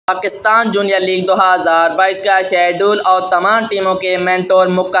Pakistan junior league 2022 का schedule और तमाम टीमों के मेंटोर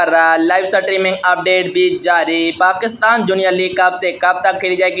मुकर्रर। लाइव स्ट्रीमिंग अपडेट भी जारी। पाकिस्तान जूनियर लीग कब से कब तक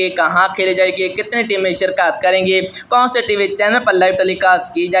खेली जाएगी, कहां खेली जाएगी, कितनी टीमें शिरकत करेंगी, कौन से टीवी चैनल पर लाइव टेलीकास्ट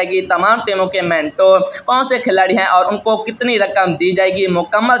की जाएगी, तमाम टीमों के मेंटोर कौन से खिलाड़ी हैं और उनको कितनी रकम दी जाएगी,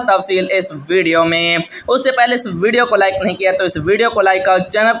 मुकम्मल तफसील इस वीडियो में। उससे पहले इस वीडियो को लाइक नहीं किया तो इस वीडियो को लाइक और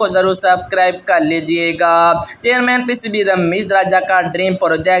चैनल को जरूर सब्सक्राइब कर लीजिएगा। चेयरमैन पीसीबी रमीज राजा का ड्रीम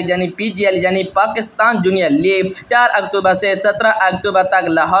प्रोजेक्ट यानी पीजीएल यानी पाकिस्तान जूनियर लीग 4 अक्टूबर से 17 अक्टूबर तक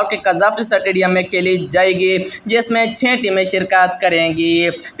लाहौर के कजाफी स्टेडियम में खेली जाएगी, जिसमें 6 टीमें शिरकत करेंगी।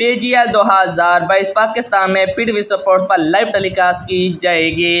 पीजीएल 2022 पाकिस्तान में पीटीवी स्पोर्ट्स पर लाइव टेलीकास्ट की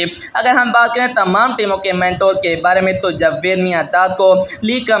जाएगी। अगर हम बात करें तमाम टीमों के मेंटोर के बारे में तो जावेद मियांदाद को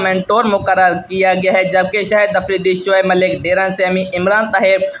लीग का मेंटोर मुकर्रर किया गया है, जबकि शाहिद अफरीदी, शोएब मलिक, डेरन सैमी, इमरान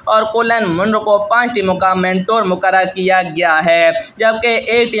ताहिर और कोलन मुनरो को 5 टीमों का मेंटोर मुकर्रर किया गया है, जबकि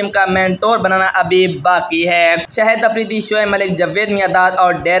एक टीम का मेंटोर बनाना अभी बाकी है। शाहिद अफरीदी, शोएब मलिक, जावेद मियांदाद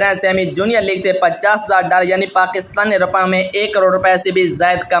और डेरन सैमी जूनियर लीग से $50,000 यानी पाकिस्तानी रुपए में 1 करोड़ रुपए से भी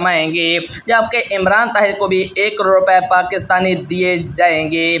ज्यादा कमाएंगे, जबकि इमरान ताहिर को भी 1 करोड़ रुपए पाकिस्तानी दिए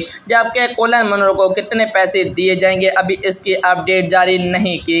जाएंगे। जबकि कोलन मुनरो को कितने पैसे दिए जाएंगे अभी इसकी अपडेट जारी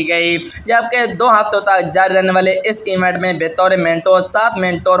नहीं की गई। जबकि 2 हफ्तों तक जारी रहने वाले इस इवेंट में बतौर मेंटोर 7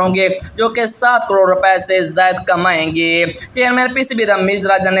 मेंटोर होंगे, जो कि 7 करोड़ रुपए से ज्यादा कमाएंगे। चेयरमैन पीसीबी रमीज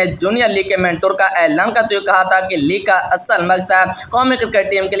राजा ने जूनियर लीग के मेंटोर का ऐलान करते हुए कहा था कि लीग का असल मकसद कौमी क्रिकेट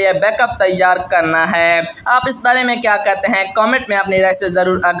टीम के लिए बैकअप तैयार करना है। आप इस बारे में क्या कहते हैं, कमेंट में अपनी राय से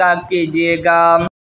जरूर आगाह कीजिएगा।